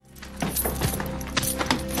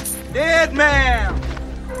Dead man!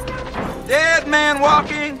 Dead man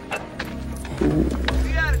walking!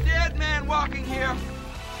 We got a dead man walking here.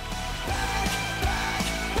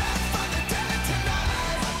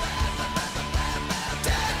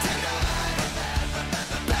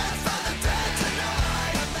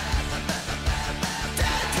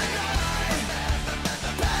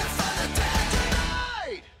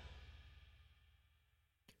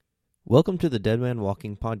 Welcome to the Dead Man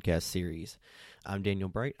Walking podcast series. I'm Daniel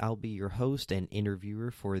Bright. I'll be your host and interviewer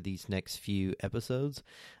for these next few episodes,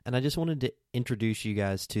 and I just wanted to introduce you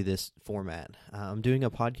guys to this format. I'm doing a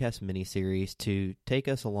podcast mini-series to take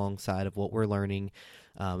us alongside of what we're learning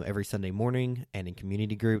every Sunday morning and in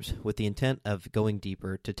community groups, with the intent of going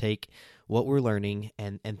deeper to take what we're learning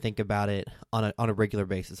and think about it on a regular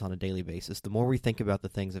basis, on a daily basis. The more we think about the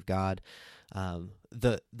things of God,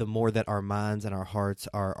 the more that our minds and our hearts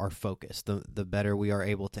are focused, the better we are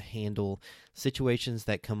able to handle situations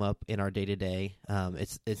that come up in our day-to-day.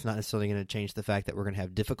 It's not necessarily going to change the fact that we're going to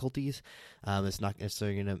have difficulties. It's not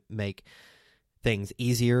necessarily going to make things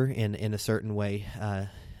easier in a certain way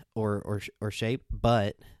or shape,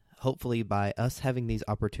 but hopefully by us having these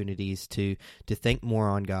opportunities to think more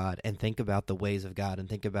on God and think about the ways of God and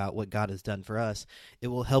think about what God has done for us, it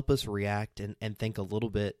will help us react and think a little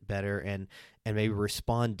bit better and maybe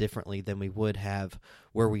respond differently than we would have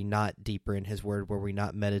were we not deeper in His Word, were we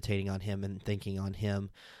not meditating on Him and thinking on Him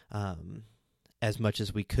as much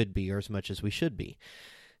as we could be or as much as we should be.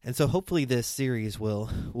 And so hopefully this series will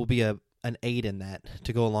be an aid in that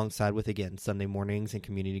to go alongside with, again, Sunday mornings and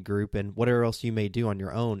community group and whatever else you may do on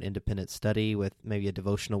your own independent study with maybe a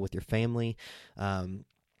devotional with your family, and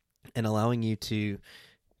allowing you to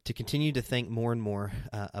continue to think more and more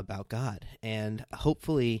about God. And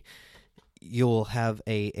hopefully you'll have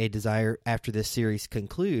a desire after this series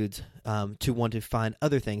concludes to want to find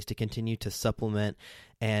other things to continue to supplement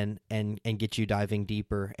and get you diving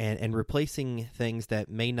deeper and replacing things that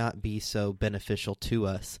may not be so beneficial to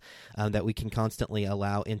us, that we can constantly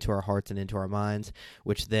allow into our hearts and into our minds,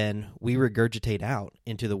 which then we regurgitate out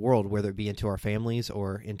into the world, whether it be into our families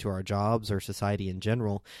or into our jobs or society in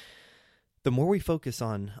general. The more we focus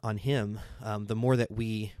on Him, the more that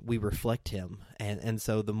we reflect Him. And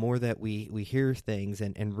so the more that we hear things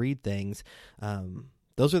and read things,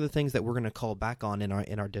 those are the things that we're going to call back on in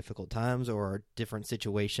our difficult times or our different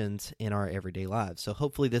situations in our everyday lives. So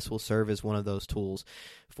hopefully this will serve as one of those tools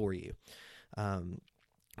for you.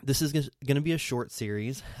 This is going to be a short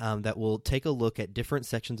series that will take a look at different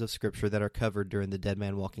sections of Scripture that are covered during the Dead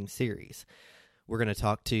Man Walking series. We're going to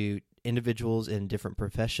talk to individuals in different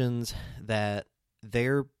professions that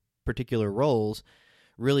their particular roles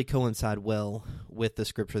really coincide well with the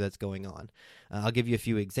Scripture that's going on. I'll give you a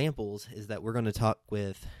few examples, is that we're going to talk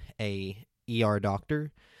with a ER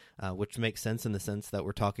doctor, which makes sense in the sense that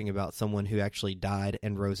we're talking about someone who actually died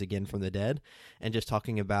and rose again from the dead, and just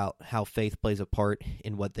talking about how faith plays a part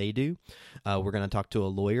in what they do. We're going to talk to a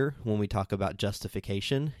lawyer when we talk about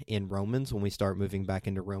justification in Romans, when we start moving back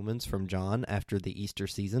into Romans from John after the Easter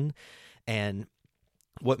season. And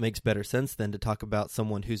what makes better sense than to talk about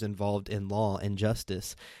someone who's involved in law and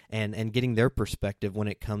justice and getting their perspective when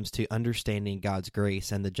it comes to understanding God's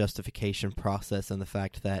grace and the justification process and the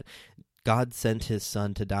fact that God sent His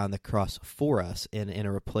Son to die on the cross for us in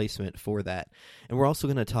a replacement for that. And we're also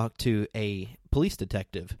going to talk to a police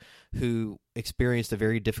detective who experienced a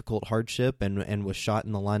very difficult hardship and was shot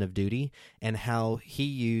in the line of duty, and how he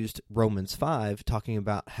used Romans 5, talking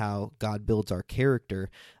about how God builds our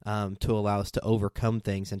character to allow us to overcome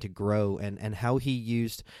things and to grow, and how he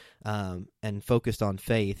used and focused on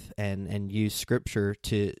faith and used Scripture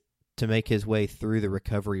to make his way through the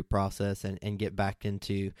recovery process and get back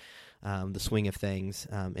into the swing of things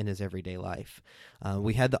in his everyday life.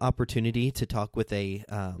 We had the opportunity to talk with a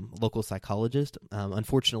local psychologist.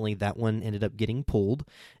 Unfortunately, that one ended up getting pulled,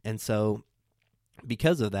 and so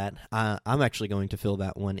because of that, I'm actually going to fill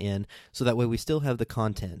that one in, so that way we still have the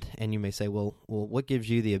content. And you may say, well, what gives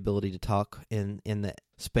you the ability to talk in the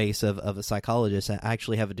space of a psychologist? I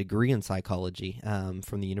actually have a degree in psychology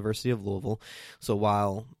from the University of Louisville, so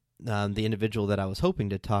while the individual that I was hoping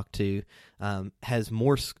to talk to has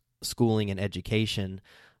more schooling and education,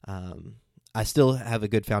 I still have a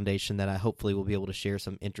good foundation that I hopefully will be able to share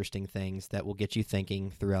some interesting things that will get you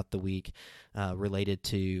thinking throughout the week related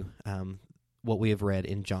to what we have read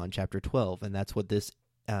in John chapter 12, and that's what this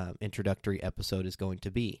introductory episode is going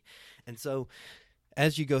to be. And so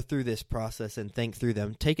as you go through this process and think through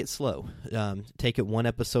them, take it slow. Take it one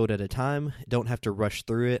episode at a time. Don't have to rush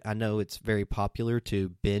through it. I know it's very popular to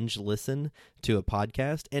binge listen to a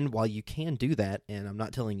podcast, and while you can do that, and I'm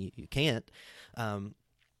not telling you you can't,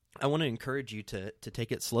 I want to encourage you to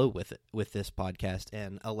take it slow with this podcast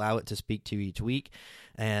and allow it to speak to you each week,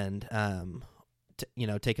 and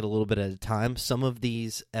take it a little bit at a time. Some of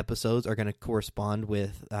these episodes are going to correspond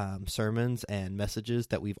with sermons and messages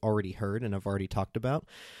that we've already heard and have already talked about.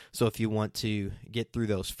 So if you want to get through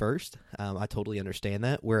those first, I totally understand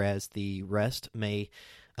that. Whereas the rest may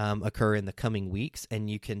occur in the coming weeks, and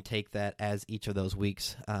you can take that as each of those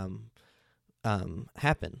weeks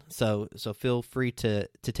happen. So feel free to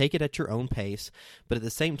take it at your own pace, but at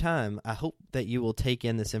the same time, I hope that you will take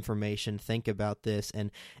in this information, think about this,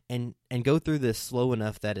 and go through this slow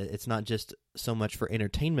enough that it's not just so much for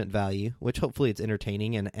entertainment value, which hopefully it's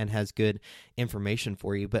entertaining and has good information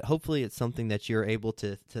for you, but hopefully it's something that you're able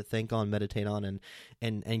to think on, meditate on,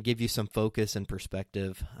 and give you some focus and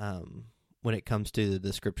perspective when it comes to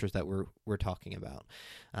the scriptures that we're talking about.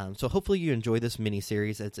 So hopefully you enjoy this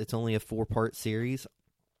mini-series. It's only a 4-part series,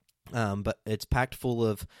 but it's packed full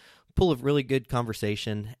of really good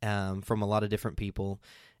conversation from a lot of different people.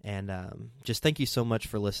 And just thank you so much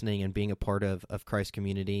for listening and being a part of Christ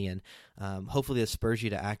Community. And hopefully this spurs you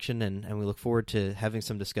to action, and we look forward to having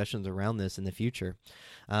some discussions around this in the future.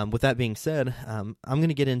 With that being said, I'm going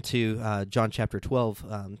to get into John chapter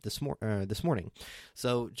 12 this morning.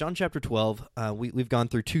 So John chapter 12, we've gone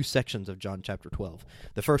through 2 sections of John chapter 12.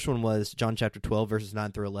 The first one was John chapter 12, verses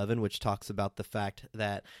 9 through 11, which talks about the fact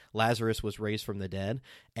that Lazarus was raised from the dead.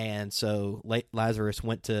 And so Lazarus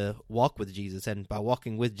went to walk with Jesus, and by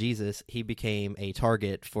walking with Jesus, he became a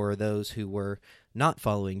target for those who were not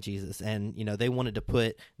following Jesus. And, they wanted to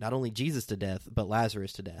put not only Jesus to death, but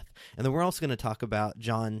Lazarus to death. And then we're also going to talk about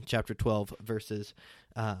John chapter 12, verses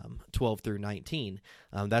 12 through 19.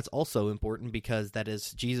 That's also important because that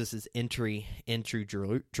is Jesus' entry into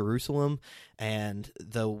Jerusalem, and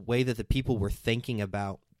the way that the people were thinking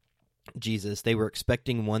about Jesus. They were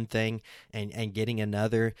expecting one thing and getting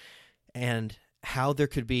another, and how there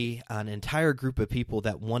could be an entire group of people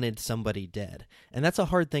that wanted somebody dead. And that's a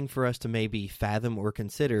hard thing for us to maybe fathom or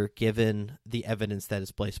consider given the evidence that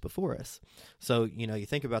is placed before us. So, you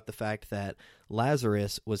think about the fact that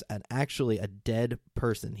Lazarus was actually a dead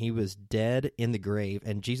person. He was dead in the grave,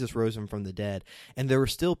 and Jesus rose him from the dead. And there were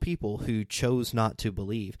still people who chose not to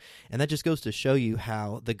believe. And that just goes to show you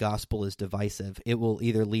how the gospel is divisive. It will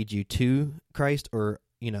either lead you to Christ or,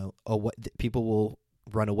 people will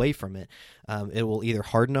run away from it. It will either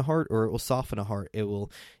harden a heart or it will soften a heart. It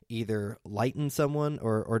will either lighten someone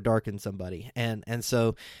or darken somebody. And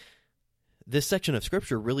so this section of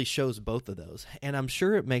Scripture really shows both of those. And I'm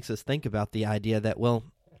sure it makes us think about the idea that, well,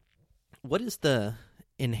 what is the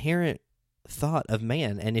inherent thought of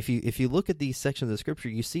man? And if you look at these sections of Scripture,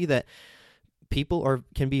 you see that people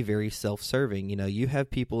can be very self-serving. You have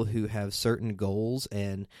people who have certain goals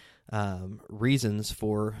and reasons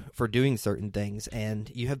for doing certain things, and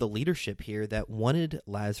you have the leadership here that wanted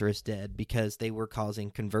Lazarus dead because they were causing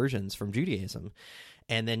conversions from Judaism.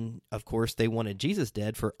 And then, of course, they wanted Jesus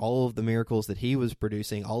dead for all of the miracles that he was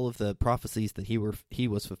producing, all of the prophecies that he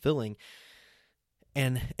was fulfilling.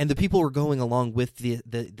 And the people were going along with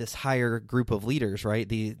this higher group of leaders, right?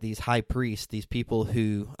 These high priests, these people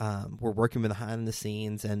who were working behind the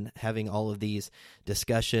scenes and having all of these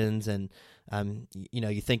discussions. And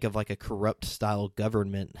you think of like a corrupt style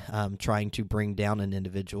government trying to bring down an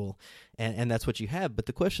individual, and that's what you have. But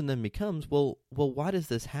the question then becomes, well, why does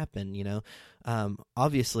this happen?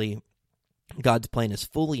 Obviously, God's plan is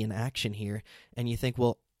fully in action here, and you think,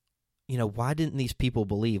 well, why didn't these people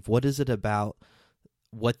believe? What is it about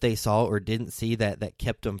what they saw or didn't see that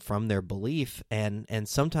kept them from their belief? And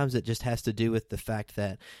sometimes it just has to do with the fact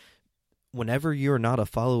that whenever you're not a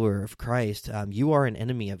follower of Christ, you are an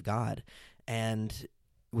enemy of God. And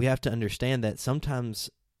we have to understand that sometimes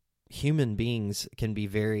human beings can be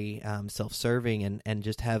very self-serving and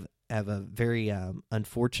just have a very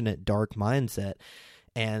unfortunate, dark mindset.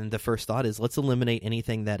 And the first thought is, let's eliminate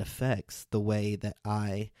anything that affects the way that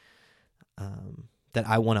I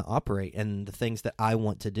want to operate and the things that I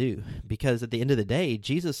want to do. Because at the end of the day,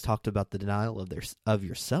 Jesus talked about the denial of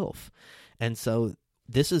yourself. And so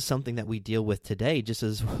this is something that we deal with today, just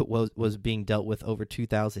as was being dealt with over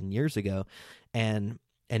 2,000 years ago. And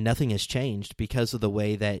nothing has changed because of the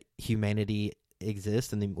way that humanity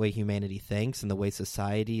exists and the way humanity thinks and the way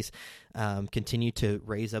societies continue to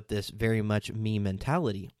raise up this very much me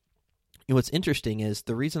mentality. And what's interesting is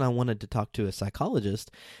the reason I wanted to talk to a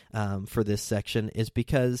psychologist for this section is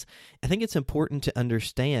because I think it's important to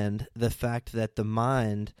understand the fact that the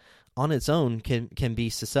mind on its own can be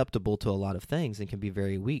susceptible to a lot of things and can be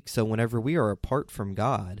very weak. So whenever we are apart from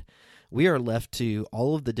God, we are left to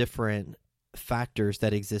all of the different factors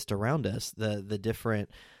that exist around us, the different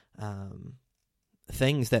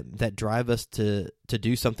things that drive us to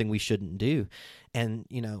do something we shouldn't do. And,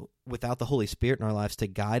 without the Holy Spirit in our lives to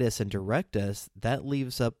guide us and direct us, that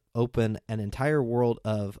leaves up open an entire world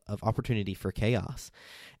of opportunity for chaos.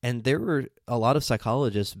 And there were a lot of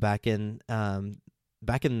psychologists back in the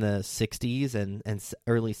 60s and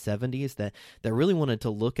early 70s that really wanted to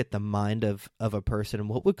look at the mind of a person and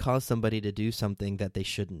what would cause somebody to do something that they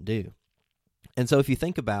shouldn't do. And so if you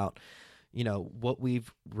think about what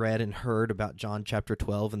we've read and heard about John chapter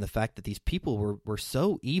 12 and the fact that these people were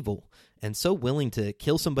so evil and so willing to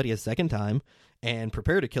kill somebody a second time and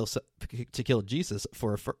prepare to kill Jesus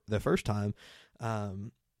for the first time,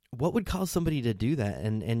 what would cause somebody to do that?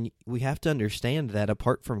 And we have to understand that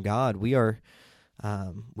apart from God, we are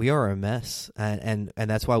a mess, and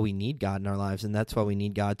that's why we need God in our lives, and that's why we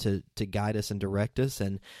need God to guide us and direct us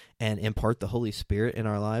and impart the Holy Spirit in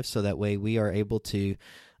our lives, so that way we are able to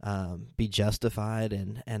be justified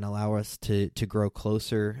and allow us to grow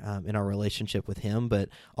closer in our relationship with Him, but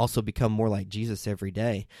also become more like Jesus every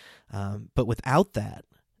day. But without that,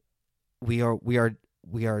 we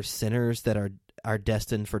are sinners that are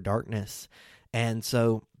destined for darkness. And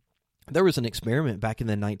so there was an experiment back in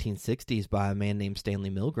the 1960s by a man named Stanley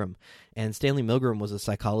Milgram, and Stanley Milgram was a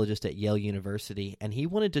psychologist at Yale University, and he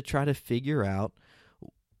wanted to try to figure out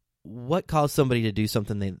what caused somebody to do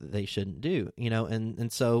something they shouldn't do,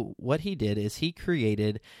 and so what he did is he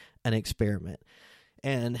created an experiment.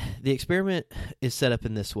 And the experiment is set up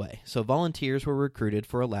in this way. So volunteers were recruited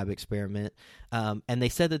for a lab experiment, and they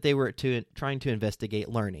said that they were trying to investigate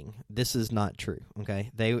learning. This is not true,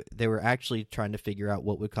 okay? They were actually trying to figure out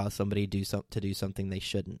what would cause somebody to do something they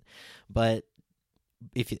shouldn't. But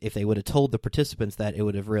if they would have told the participants that, it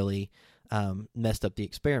would have really messed up the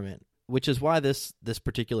experiment, which is why this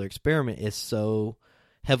particular experiment is so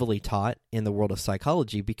heavily taught in the world of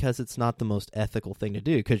psychology, because it's not the most ethical thing to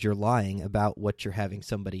do, because you're lying about what you're having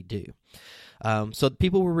somebody do. So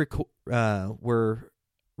people were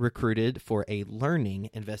recruited for a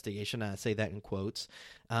learning investigation. I say that in quotes.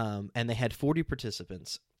 And they had 40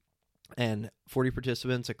 participants. And 40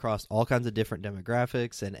 participants across all kinds of different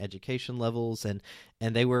demographics and education levels, and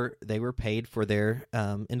they were paid for their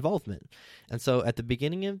involvement. And so at the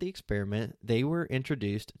beginning of the experiment, they were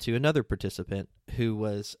introduced to another participant who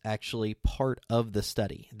was actually part of the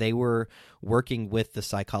study. They were working with the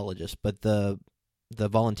psychologist, but the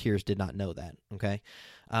volunteers did not know that, okay?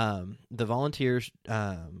 The volunteers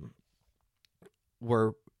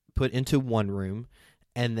were put into one room,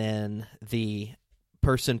 and then the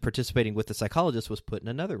person participating with the psychologist was put in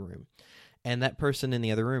another room. And that person in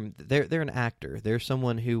the other room, they're an actor. They're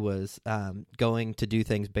someone who was going to do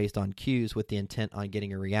things based on cues with the intent on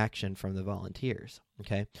getting a reaction from the volunteers,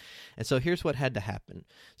 okay? And so here's what had to happen.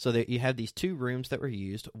 So that you have these two rooms that were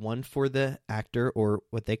used, one for the actor, or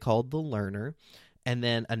what they called the learner, and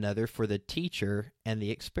then another for the teacher and the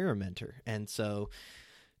experimenter. And so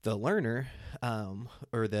the learner,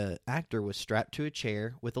 or the actor, was strapped to a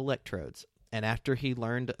chair with electrodes. And after he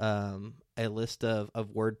learned a list of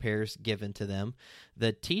word pairs given to them,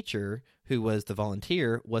 the teacher, who was the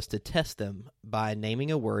volunteer, was to test them by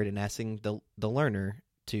naming a word and asking the learner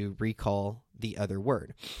to recall the other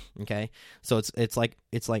word. Okay, so it's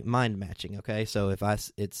like mind matching. Okay, so if I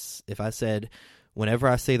said, whenever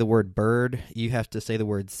I say the word bird, you have to say the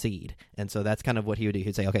word seed. And so that's kind of what he would do.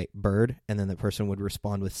 He'd say, okay, bird, and then the person would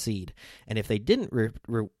respond with seed. And if they didn't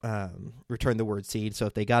return the word seed, so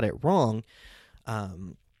if they got it wrong,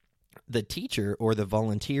 the teacher or the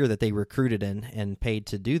volunteer that they recruited and paid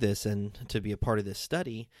to do this and to be a part of this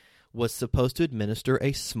study was supposed to administer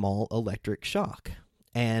a small electric shock.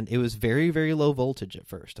 And it was very, very low voltage at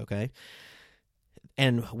first, okay?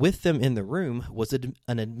 And with them in the room was an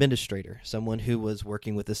administrator, someone who was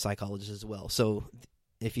working with the psychologist as well. So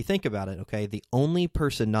if you think about it, okay, the only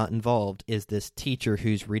person not involved is this teacher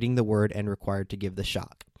who's reading the word and required to give the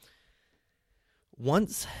shock.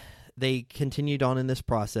 Once they continued on in this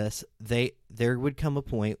process, there would come a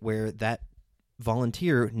point where that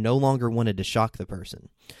volunteer no longer wanted to shock the person,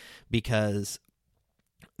 because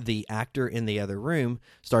the actor in the other room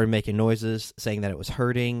started making noises, saying that it was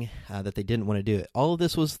hurting, that they didn't want to do it. All of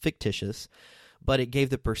this was fictitious, but it gave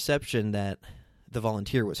the perception that the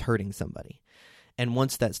volunteer was hurting somebody. And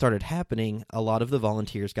once that started happening, a lot of the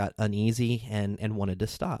volunteers got uneasy and wanted to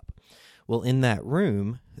stop. Well, in that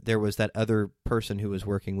room, there was that other person who was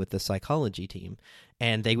working with the psychology team,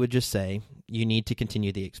 and they would just say, you need to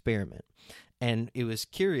continue the experiment. And it was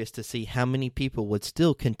curious to see how many people would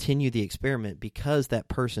still continue the experiment because that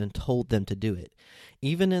person told them to do it.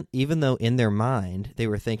 Even though in their mind they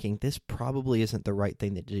were thinking, this probably isn't the right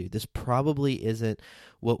thing to do. This probably isn't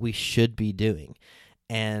what we should be doing.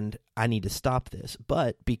 and I need to stop this.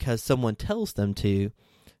 But because someone tells them to,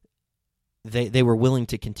 they were willing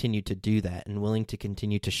to continue to do that and willing to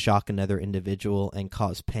continue to shock another individual and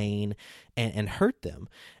cause pain and hurt them.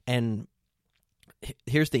 And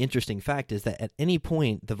here's the interesting fact is that at any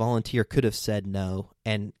point the volunteer could have said no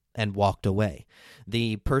and walked away.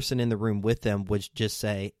 The person in the room with them would just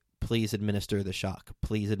say, please administer the shock.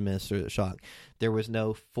 Please administer the shock. There was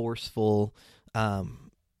no forceful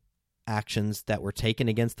actions that were taken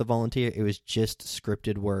against the volunteer. It was just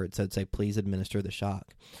scripted words that would say, please administer the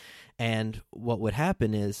shock. And what would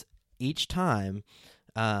happen is each time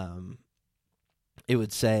they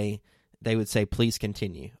would say, please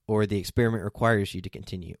continue, or the experiment requires you to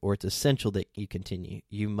continue, or it's essential that you continue.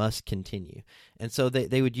 You must continue. And so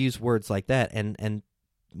they would use words like that and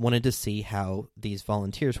wanted to see how these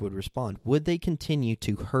volunteers would respond. Would they continue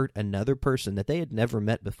to hurt another person that they had never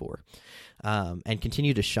met before and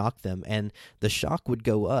continue to shock them? And the shock would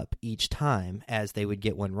go up each time as they would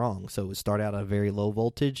get one wrong. So it would start out at a very low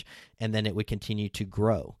voltage, and then it would continue to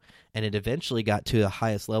grow. And it eventually got to the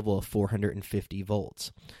highest level of 450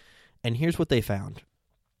 volts. And here's what they found.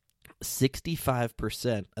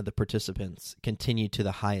 65% of the participants continued to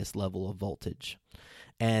the highest level of voltage.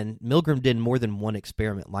 And Milgram did more than one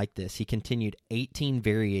experiment like this. He continued 18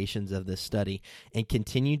 variations of this study and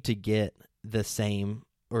continued to get the same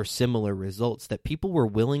or similar results, that people were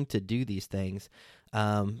willing to do these things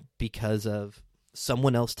because of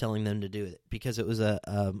someone else telling them to do it, because it was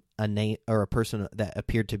a name or a person that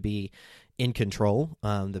appeared to be in control,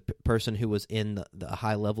 the person who was in the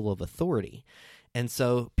high level of authority. And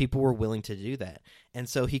so people were willing to do that. And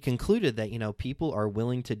so he concluded that, people are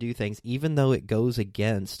willing to do things even though it goes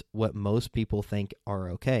against what most people think are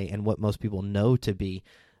okay and what most people know to be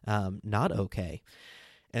not okay.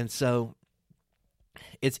 And so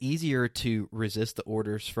it's easier to resist the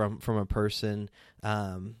orders from a person,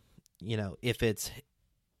 if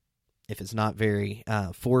it's not very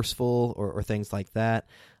forceful or things like that.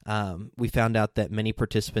 We found out that many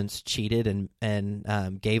participants cheated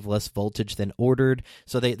and gave less voltage than ordered.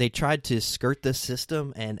 So they tried to skirt this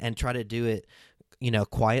system and try to do it,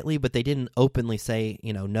 quietly, but they didn't openly say,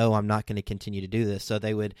 no, I'm not going to continue to do this. So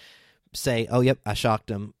they would say, oh, yep, I shocked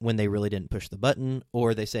them, when they really didn't push the button,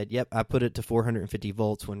 or they said, yep, I put it to 450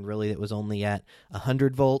 volts when really it was only at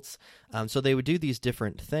 100 volts. So they would do these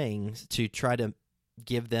different things to try to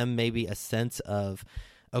give them maybe a sense of,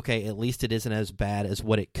 okay, at least it isn't as bad as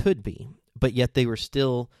what it could be, but yet they were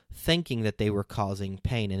still thinking that they were causing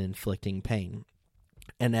pain and inflicting pain.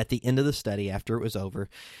 And at the end of the study, after it was over,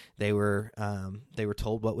 they were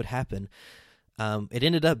told what would happen. It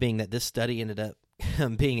ended up being that this study ended up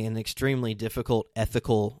being an extremely difficult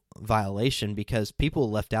ethical violation, because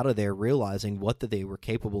people left out of there realizing what that they were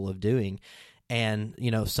capable of doing. And,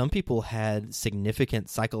 some people had significant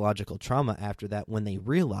psychological trauma after that when they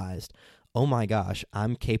realized, oh my gosh,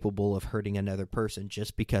 I'm capable of hurting another person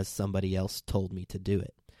just because somebody else told me to do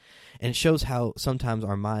it. And it shows how sometimes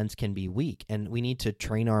our minds can be weak, and we need to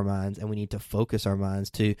train our minds and we need to focus our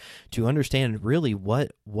minds to understand really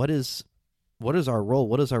what is our role,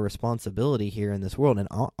 what is our responsibility here in this world. And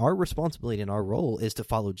our responsibility and our role is to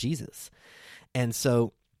follow Jesus. And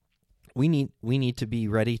so we need to be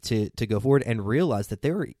ready to go forward and realize that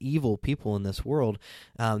there are evil people in this world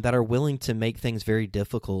that are willing to make things very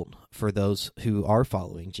difficult for those who are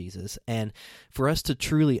following Jesus. And for us to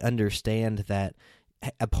truly understand that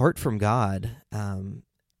apart from God,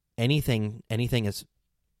 anything is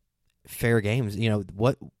fair games.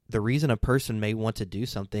 What the reason a person may want to do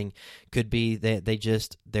something could be that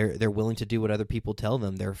they're willing to do what other people tell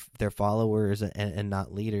them. They're followers and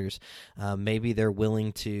not leaders. Maybe they're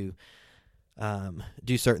willing to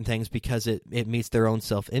do certain things because it meets their own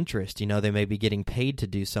self-interest. They may be getting paid to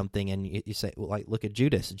do something, and you say, well, like, look at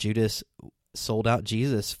Judas. Judas sold out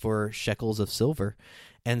Jesus for shekels of silver.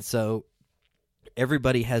 And so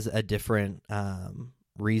everybody has a different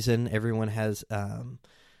reason. Everyone has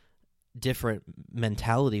different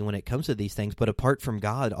mentality when it comes to these things. But apart from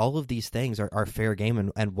God, all of these things are fair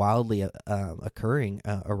game and wildly occurring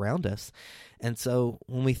around us. And so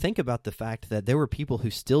when we think about the fact that there were people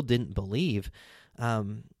who still didn't believe,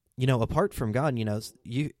 apart from God,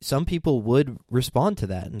 some people would respond to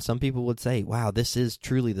that, and some people would say, wow, this is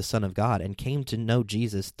truly the Son of God, and came to know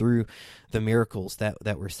Jesus through the miracles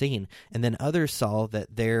that were seen. And then others saw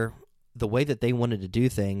that the way that they wanted to do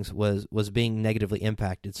things was being negatively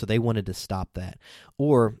impacted, so they wanted to stop that.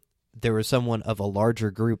 Or there was someone of a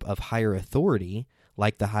larger group of higher authority,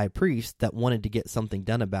 like the high priest, that wanted to get something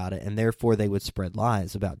done about it, and therefore they would spread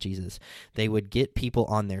lies about Jesus. They would get people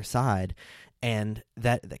on their side, and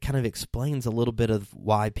that kind of explains a little bit of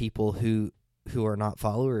why people who who are not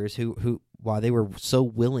followers, why they were so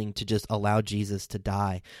willing to just allow Jesus to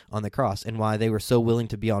die on the cross, and why they were so willing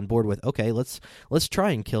to be on board with, okay, let's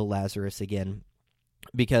try and kill Lazarus again.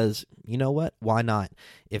 Because you know what? Why not?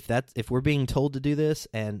 If we're being told to do this,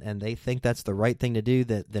 and they think that's the right thing to do,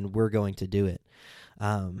 then we're going to do it.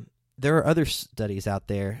 There are other studies out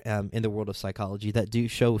there in the world of psychology that do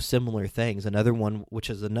show similar things. Another one, which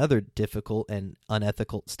is another difficult and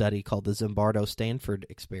unethical study, called the Zimbardo-Stanford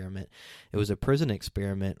experiment. It was a prison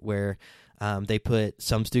experiment where they put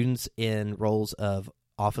some students in roles of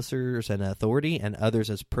officers and authority and others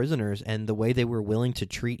as prisoners, and the way they were willing to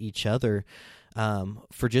treat each other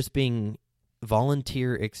for just being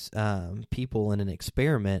volunteer people in an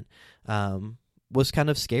experiment was kind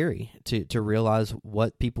of scary to realize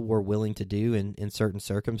what people were willing to do in certain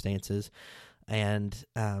circumstances, and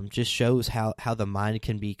just shows how the mind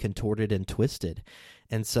can be contorted and twisted.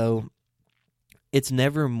 And so it's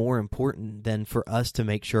never more important than for us to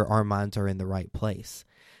make sure our minds are in the right place.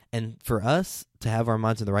 And for us to have our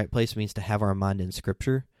minds in the right place means to have our mind in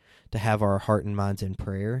Scripture, to have our heart and minds in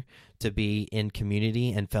prayer, to be in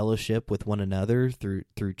community and fellowship with one another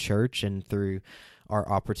through church and through our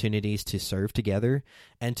opportunities to serve together,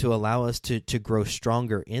 and to allow us to grow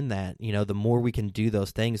stronger in that. You know, the more we can do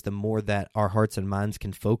those things, the more that our hearts and minds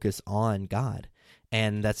can focus on God.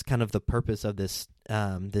 And that's kind of the purpose of this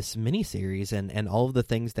this mini-series and all of the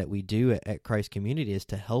things that we do at Christ Community, is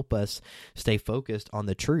to help us stay focused on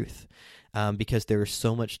the truth. Because there is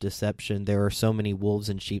so much deception, there are so many wolves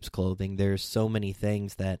in sheep's clothing, there's so many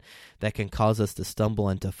things that can cause us to stumble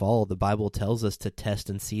and to fall. The Bible tells us to test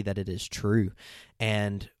and see that it is true.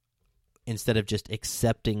 And instead of just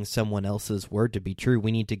accepting someone else's word to be true,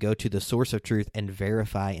 we need to go to the source of truth and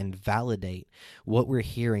verify and validate what we're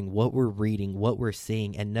hearing, what we're reading, what we're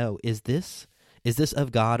seeing, and know, is this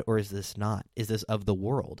of God or is this not? Is this of the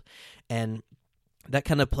world? And that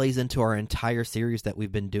kind of plays into our entire series that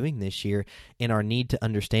we've been doing this year, in our need to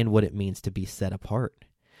understand what it means to be set apart.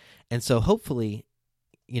 And so hopefully,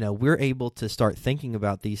 we're able to start thinking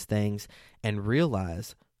about these things and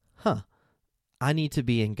realize, I need to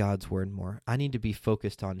be in God's Word more. I need to be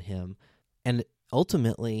focused on Him. And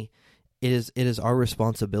ultimately, it is our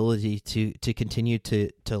responsibility to continue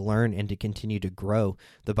to learn and to continue to grow.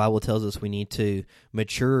 The Bible tells us we need to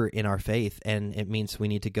mature in our faith, and it means we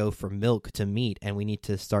need to go from milk to meat, and we need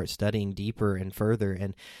to start studying deeper and further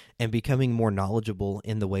and becoming more knowledgeable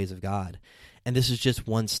in the ways of God. And this is just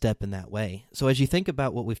one step in that way. So as you think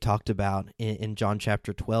about what we've talked about in John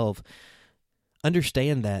chapter 12,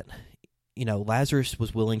 understand that Lazarus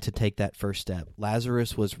was willing to take that first step.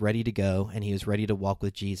 Lazarus was ready to go, and he was ready to walk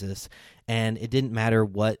with Jesus, and it didn't matter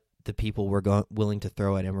what the people were willing to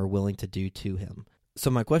throw at him or willing to do to him. So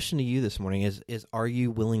my question to you this morning is are you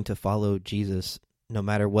willing to follow Jesus no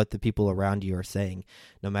matter what the people around you are saying,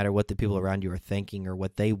 no matter what the people around you are thinking or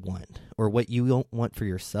what they want or what you don't want for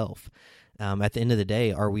yourself? At the end of the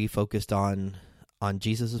day, are we focused on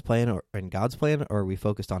Jesus' plan or in God's plan, or are we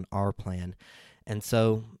focused on our plan? And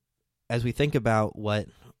so as we think about what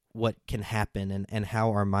can happen and how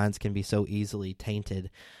our minds can be so easily tainted,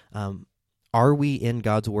 are we in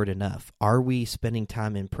God's Word enough? Are we spending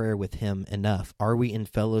time in prayer with Him enough? Are we in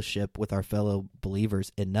fellowship with our fellow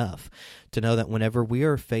believers enough to know that whenever we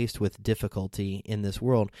are faced with difficulty in this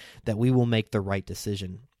world, that we will make the right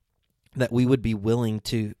decision, that we would be willing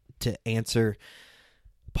to answer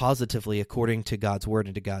positively according to God's Word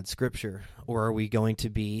and to God's Scripture? Or are we going to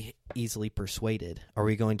be easily persuaded? Are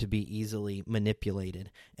we going to be easily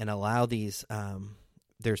manipulated and allow these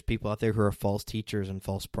there's people out there who are false teachers and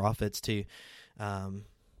false prophets to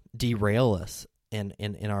derail us in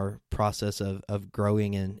our process of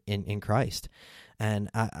growing in Christ? And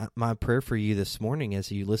my prayer for you this morning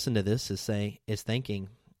as you listen to this is thinking,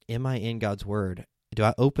 am I in God's Word? Do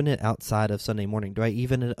I open it outside of Sunday morning? Do I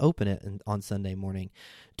even open it on Sunday morning?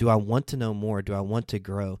 Do I want to know more? Do I want to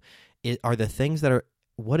grow? Are the things that are,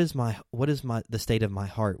 what is the state of my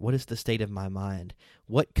heart? What is the state of my mind?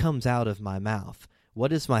 What comes out of my mouth?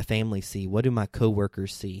 What does my family see? What do my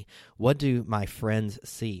coworkers see? What do my friends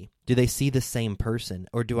see? Do they see the same person?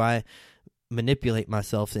 Or do I manipulate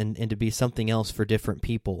myself into be something else for different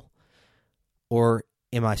people? Or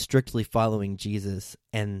am I strictly following Jesus,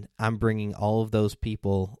 and I'm bringing all of those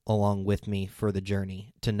people along with me for the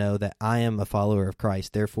journey to know that I am a follower of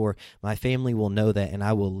Christ? Therefore, my family will know that, and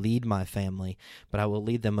I will lead my family, but I will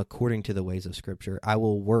lead them according to the ways of Scripture. I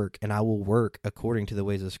will work according to the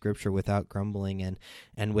ways of Scripture without grumbling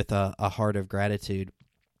and with a heart of gratitude.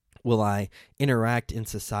 Will I interact in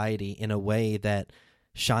society in a way that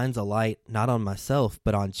shines a light not on myself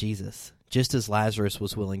but on Jesus? just as Lazarus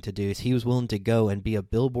was willing to do. He was willing to go and be a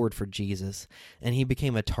billboard for Jesus, and he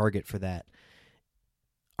became a target for that.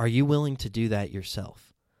 Are you willing to do that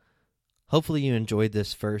yourself? Hopefully you enjoyed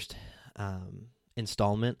this first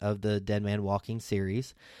installment of the Dead Man Walking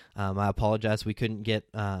series. I apologize we couldn't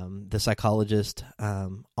get the psychologist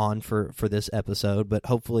on for this episode, but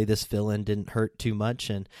hopefully this fill-in didn't hurt too much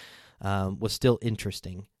and was still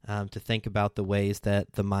interesting to think about the ways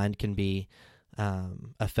that the mind can be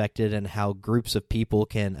affected and how groups of people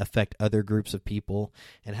can affect other groups of people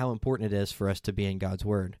and how important it is for us to be in God's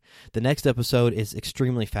Word. The next episode is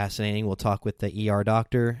extremely fascinating. We'll talk with the ER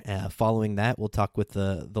doctor. Following that, we'll talk with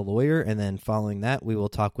the lawyer. And then following that, we will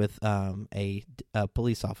talk with a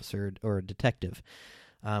police officer or a detective.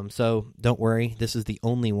 So don't worry, this is the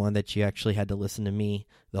only one that you actually had to listen to me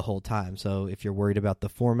the whole time. So if you're worried about the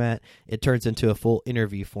format, it turns into a full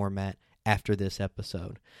interview format after this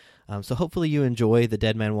episode. So hopefully you enjoy the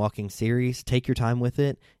Dead Man Walking series. Take your time with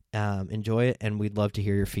it, enjoy it, and we'd love to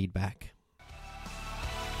hear your feedback.